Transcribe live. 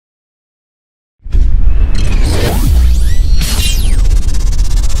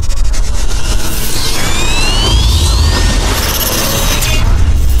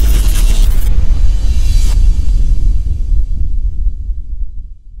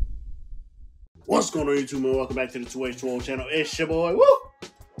What's going on, YouTube, man? Welcome back to the 2H2O channel. It's your boy, woo!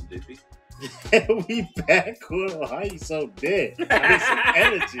 I'm Dippy. We back with, why you so dead? I need some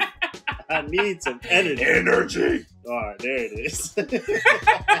energy. I need some energy. Energy! Alright, there it is.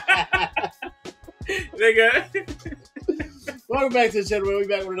 Nigga. Welcome back to the channel, man. We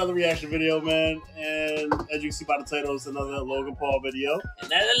back with another reaction video, man. And as you can see by the title, it's another Logan Paul video.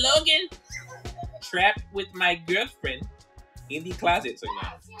 Another Logan. Trapped with my girlfriend in the closet. So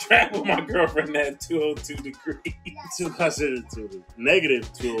now, trapped with my girlfriend at 202 degrees. Negative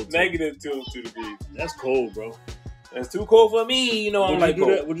 202. Negative 202 degrees. That's cold, bro. That's too cold for me. You know I don't like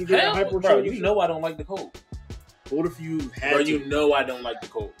cold. Would you do that hyper? Bro, you know I don't like the cold. What if you had Bro, to? you know I don't like the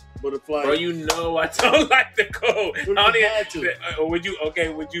cold. But if like, bro, you know I don't like the cold. What if you had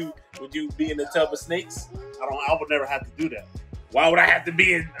to? Would you be in the tub of snakes? I would never have to do that. Why would I have to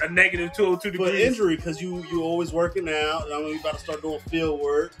be in a negative 202 degrees? For injury, because you always working out. I mean, you about to start doing field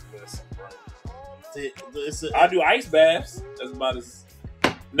work. Listen, bro. I I do ice baths. That's about as.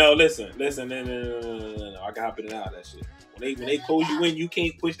 No, listen. No. I can hop in and out of that shit. When they close you in, you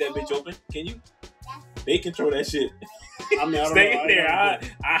can't push that bitch open. Can you? They control that shit. I mean, I don't Stay know. in there. I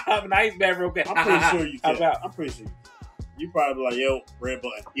have an ice bath real quick. I'm pretty sure you can. I'm pretty sure. You probably like, yo, red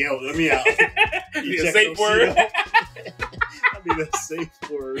button. Yo, let me out. You a safe word. I mean, a safe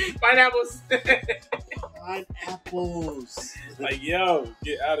word. Pineapples. Pineapples. Like, yo,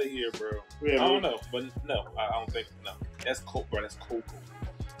 get out of here, bro. Yeah, I don't know, but no, I don't think no. That's cold, bro. That's cold.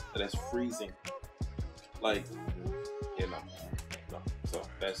 That's freezing. Like, you know, no. So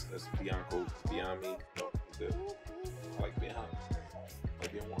that's beyond cold, beyond me. No, good. I like being hot. I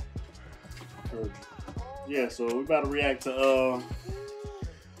like being warm. Yeah, so we about to react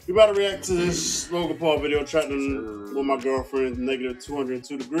to this Logan Paul video, trapping with my girlfriend, negative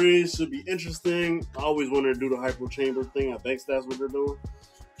 202 degrees. Should be interesting. I always wanted to do the hypo chamber thing. I think that's what they're doing,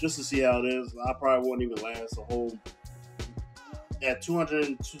 just to see how it is. I probably won't even last a whole at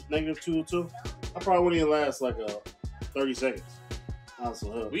negative 202. I probably wouldn't even last like 30 seconds.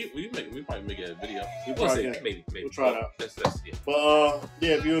 Honestly, we probably make a video. We'll see. Maybe. We'll try it out. That's yeah. But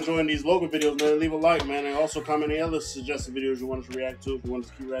yeah, if you're enjoying these Logan videos, man, leave a like, man, and also comment any other suggested videos you want us to react to. If you want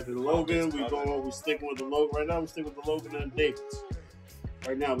us to keep reacting to Logan, we sticking with the Logan right now. We stick with the Logan and Davids.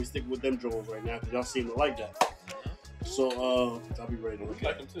 Right now, we sticking with them Jones right now because y'all seem to like that. So I'll be ready to look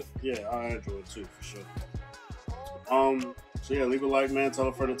like them too. Yeah, I enjoy it too for sure. So yeah, leave a like, man. Tell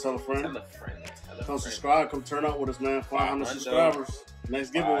a friend to tell a friend. Tell a friend. Come subscribe. Come turn up with us, man. 500 subscribers.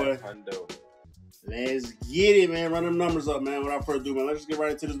 Next giveaway. 500. Let's get it, man. Run them numbers up, man. Without further ado, man, let's just get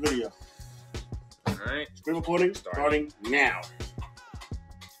right into this video. All right. Screen recording starting now.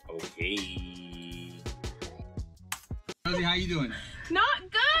 Okay. Rosie, how you doing? Not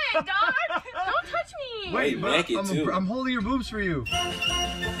good, dog. Don't touch me. Wait, I'm holding your boobs for you.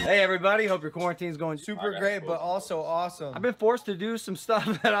 Hey everybody, hope your quarantine's going super great, but also awesome. I've been forced to do some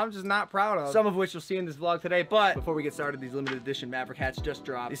stuff that I'm just not proud of, some of which you'll see in this vlog today. But before we get started, these limited edition Maverick hats just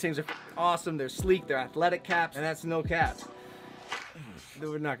dropped. These things are awesome, they're sleek, they're athletic caps, and that's no caps.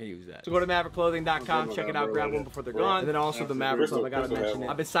 We're not gonna use that. So go to maverickclothing.com, check it out, grab one before they're gone. And then also the Maverick Club, I gotta mention it.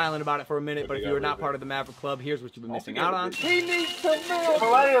 I've been silent about it for a minute, but if you are not part of the Maverick Club, here's what you've been missing out on. He needs some milk!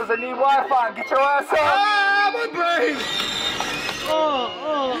 Millennials, I need Wi-Fi, get your ass up! Ah, my brain!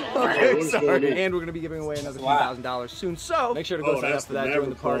 Okay, sorry. And we're gonna be giving away another $2,000 soon, so make sure to go sign up for that during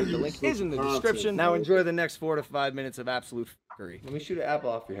the party. The link is in the description. Now enjoy the next 4 to 5 minutes of absolute f***ery. Let me shoot an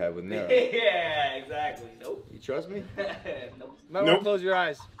apple off your head with Nero. Yeah, exactly. Nope. You trust me? Nope. You might want to close your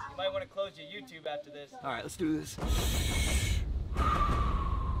eyes. You might want to close your YouTube after this. All right, let's do this.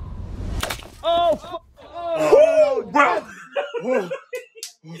 Oh, bro.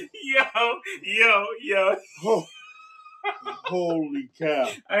 Yo. Holy cow.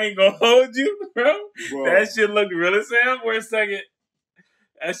 I ain't gonna hold you, bro. That shit looked real as hell for a second.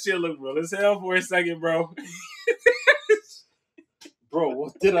 Bro. Bro,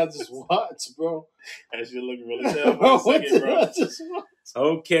 what did I just watch, bro? That shit looked real as hell for a second, bro. What did I just watch?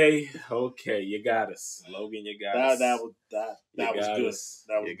 Okay, you got us. Logan, you got us. That was good.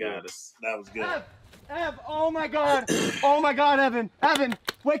 That was good. Ev, oh my god, Evan,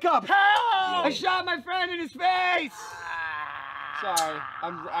 wake up! Help! I shot my friend in his face. Sorry,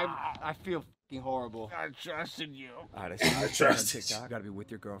 I feel fucking horrible. I trusted you. Alright, I trusted you. You gotta be with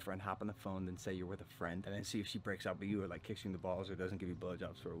your girlfriend, hop on the phone, then say you're with a friend, and then see if she breaks up with you or like kicks you in the balls or doesn't give you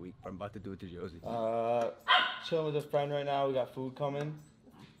blowjobs for a week. But I'm about to do it to Josie. Chilling with a friend right now. We got food coming.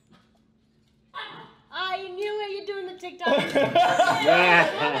 I knew what you're doing the TikTok.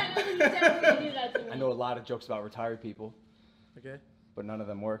 I know a lot of jokes about retired people. Okay. But none of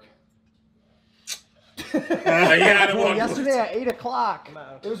them work. Yesterday at 8 o'clock.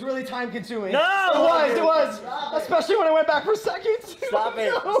 It was really time consuming. No! It was. Especially when I went back for seconds. Stop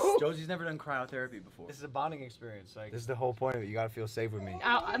it. No. Josie's never done cryotherapy before. This is a bonding experience. Like, this is the whole point of it. You gotta feel safe with me.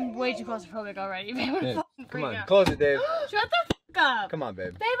 I'm way too claustrophobic already. Babe, come on, close it, Dave. Shut the f up. Come on,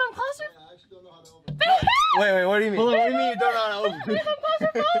 babe. Babe, I'm claustrophobic. Wait, what do you mean? What do you mean you don't know how to open it? Babe, I'm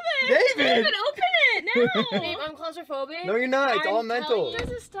claustrophobic. David! Open it now. Babe, I'm claustrophobic. No, you're not. It's all mental. This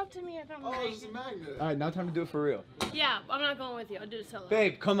is stuck to me. I don't know. Oh, it's a magnet. Alright, now time to do it for real. Yeah, I'm not going with you. I'll do it solo.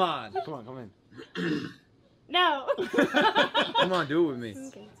 Babe, come on. Come in. No. Come on, do it with me.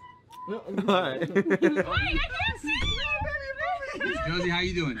 Okay. Alright. Wait, I can't see. Josie, how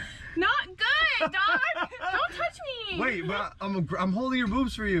you doing? Not good, dog. Don't touch me. Wait, but I'm holding your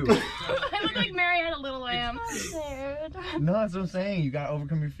boobs for you. I look like Mary had a little lamb. No, that's what I'm saying. You gotta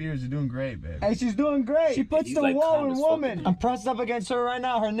overcome your fears. You're doing great, babe. Hey, she's doing great. She puts the wall in woman. I'm pressed up against her right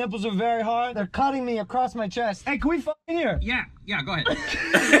now. Her nipples are very hard. They're cutting me across my chest. Hey, can we fuck in here? Yeah, go ahead.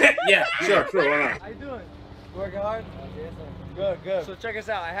 Yeah, sure, why not? How you doing? Working hard? Good. So check us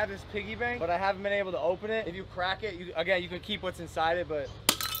out. I have this piggy bank, but I haven't been able to open it. If you crack it, you can keep what's inside it, but...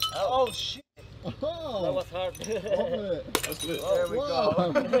 Oh shit! Oh, that was hard. That's good. There we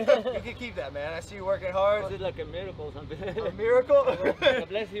go. You can keep that, man. I see you working hard. Is it like a miracle or something? A miracle? God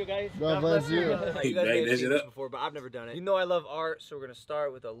bless you guys. God bless you. You guys Bang may have that seen shit this up. before, but I've never done it. You know I love art, so we're gonna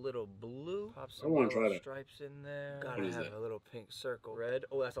start with a little blue. Pop some wanna try little that. stripes in there. What Gotta is have that? a little pink circle. Red.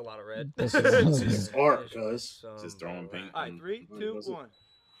 Oh, that's a lot of red. This is It's art, cuz. Some Just throwing paint. All right, 3, 2, That's it. 1.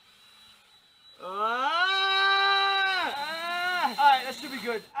 Alright, that should be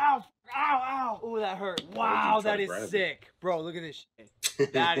good. Ow! Ow! Oh, that hurt. Wow, that is sick. Bro, look at this shit.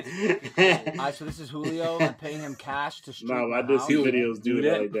 That is Alright, so this is Julio. I'm paying him cash to stream. No, I did see videos do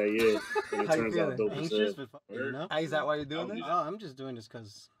that like that, yeah. And it How you turns out feeling? dope as Anxious, hell. but you know? Is that why you're doing this? Oh, I'm just doing this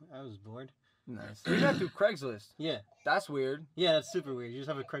because I was bored. Nice. You got through Craigslist. Yeah. That's weird. Yeah, that's super weird. You just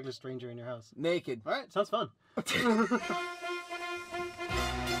have a Craigslist stranger in your house. Naked. All right, sounds fun.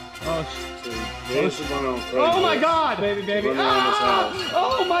 Oh my god! Baby.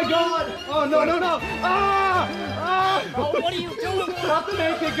 Oh my god! Oh no! Oh, what are you doing? Stop the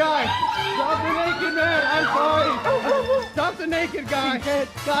naked guy! Stop the naked man! I'm sorry! Stop the naked guy!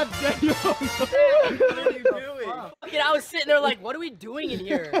 God damn! What are you doing? Fucking, I was sitting there like, what are we doing in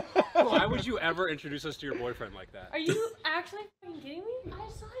here? Why would you ever introduce us to your boyfriend like that? Are you actually fucking kidding me? I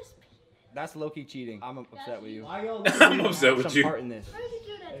saw his penis. That's low-key cheating. I'm upset with you. I'm upset with you. Part in this. Why did you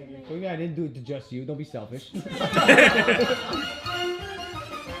do that to me? I didn't do it to just you. Don't be selfish. Just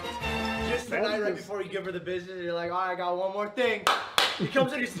the night right before you give her the business, you're like, all right, I got one more thing. He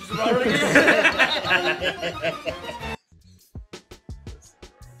comes in, he's just running again.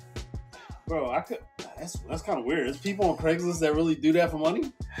 Bro, that's kind of weird. There's people on Craigslist that really do that for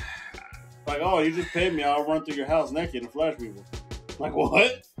money? Like, oh, you just paid me, I'll run through your house naked and flash people. Like,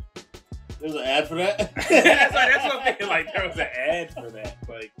 what? There's an ad for that? that's what I'm thinking. Like, there was an ad for that.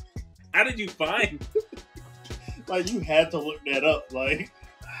 Like, how did you find? Like, you had to look that up. Like,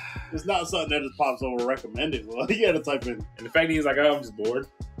 it's not something that just pops over recommended. Well, you had to type in. And the fact that he's like, oh, I'm just bored.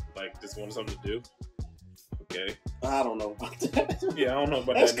 Like, just wanted something to do. Okay. I don't know about that. Yeah, I don't know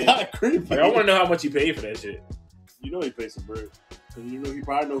about That's that. kind of creepy. Like, I want to know how much you paid for that shit. You know he paid some bread. Because you know he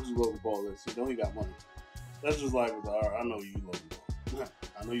probably knows who Logan Paul is. You know he got money. That's just like, all right, I know you, Logan Paul.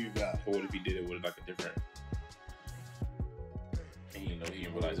 I know you got it. But what if he did it with like a different? And you know he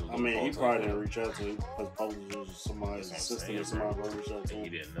didn't realize it was. I mean, he probably didn't reach out to his publishers or somebody's assistant or somebody probably reached out to And he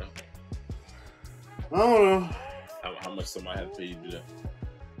him. didn't know. I don't know. How much somebody had to pay you to do that?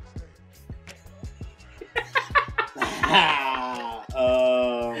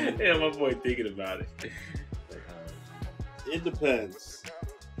 Yeah, my boy thinking about it. Like, It depends.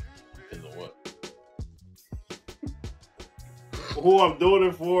 depends on what. Who I'm doing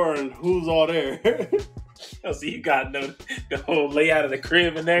it for and who's all there. Oh, so you got the whole layout of the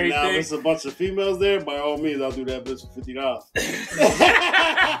crib and everything. Now, if it's a bunch of females there, by all means, I'll do that bitch for $50. Yeah,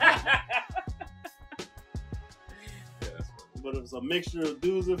 that's funny. But if it's a mixture of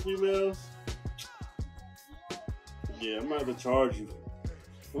dudes and females, yeah, I'm gonna have to charge you.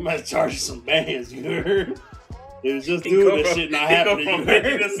 I'm gonna have to charge you some bands, you heard? It was just dudes, that shit not happening. Go from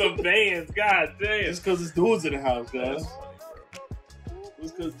 50 to some bands, god damn. Just because it's dudes in the house, guys. That's funny, bro.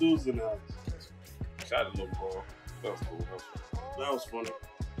 Just because dudes in the house. Shout out to Logan Paul. That was cool. That was funny.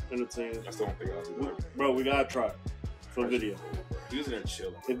 Entertaining. That's the only thing I was doing. Bro, we gotta try it for video. He was in there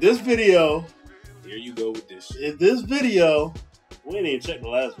chilling. If this video, Here you go with this shit. we ain't even checked the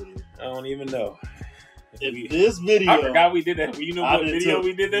last video. I don't even know. This video, I forgot we did that. You know I what did video too.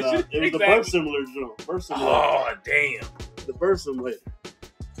 we did that Nah, shit? It was the birth simulator joint. Birth simulator. Oh, damn. The birth simulator.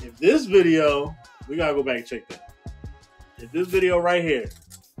 If this video We gotta go back and check that. If this video right here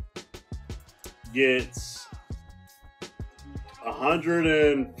gets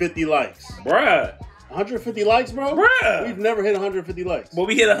 150 likes. Bruh. 150 likes, bro? Bruh. We've never hit 150 likes. But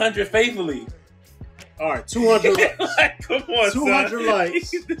we hit 100 faithfully. All right, 200 likes. Like, come on, 200 son.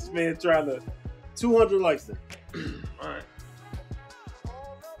 likes. This man trying to. 200 likes then. All right.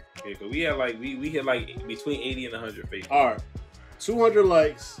 Okay, cause we had like we hit like between 80 and 100 faithfully. All right, 200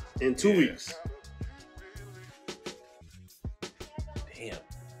 likes in 2 weeks. Damn.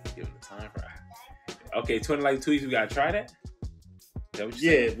 Give it the time for. Okay, 20 likes 2 weeks. We gotta try that. Is that what you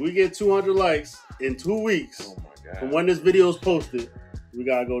Yeah, if we get 200 likes in 2 weeks Oh my god. from when this video is posted, we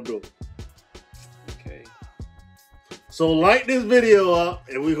gotta go do it. Okay. So like this video up,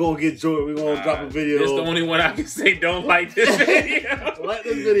 and we're gonna get Jordan. We're gonna drop a video. This the only one I can say don't like this video. Like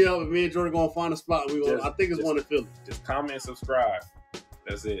this video up, and me and Jordan gonna find a spot. And we gonna. I think it's one in Philly. Just comment and subscribe.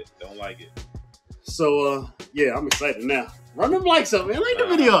 That's it. Don't like it. So yeah, I'm excited now. Run them likes up, man. Like the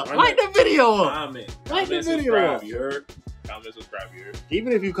video up. Like the video up. Comment. Like the Comment, video subscribe. up. You heard? Comment, subscribe. You heard?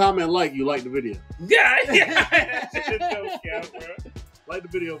 Even if you comment like, you like the video. Yeah. Don't count, bro. Like the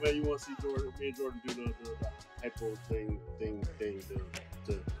video, man. You want to see Jordan? Me and Jordan do the hypo thing.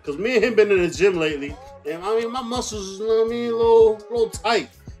 Because me and him been in the gym lately, and I mean my muscles, you know what I mean, a little tight.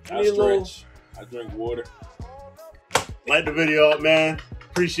 I stretch. I drink water. Like the video up, man.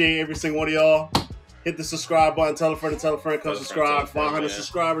 Appreciate every single one of y'all. Hit the subscribe button. Tell a friend, come subscribe. 500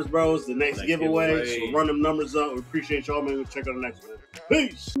 subscribers, bros. The next giveaway. So run them numbers up. We appreciate y'all, man. We'll check out the next one.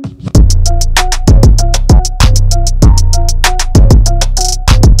 Peace.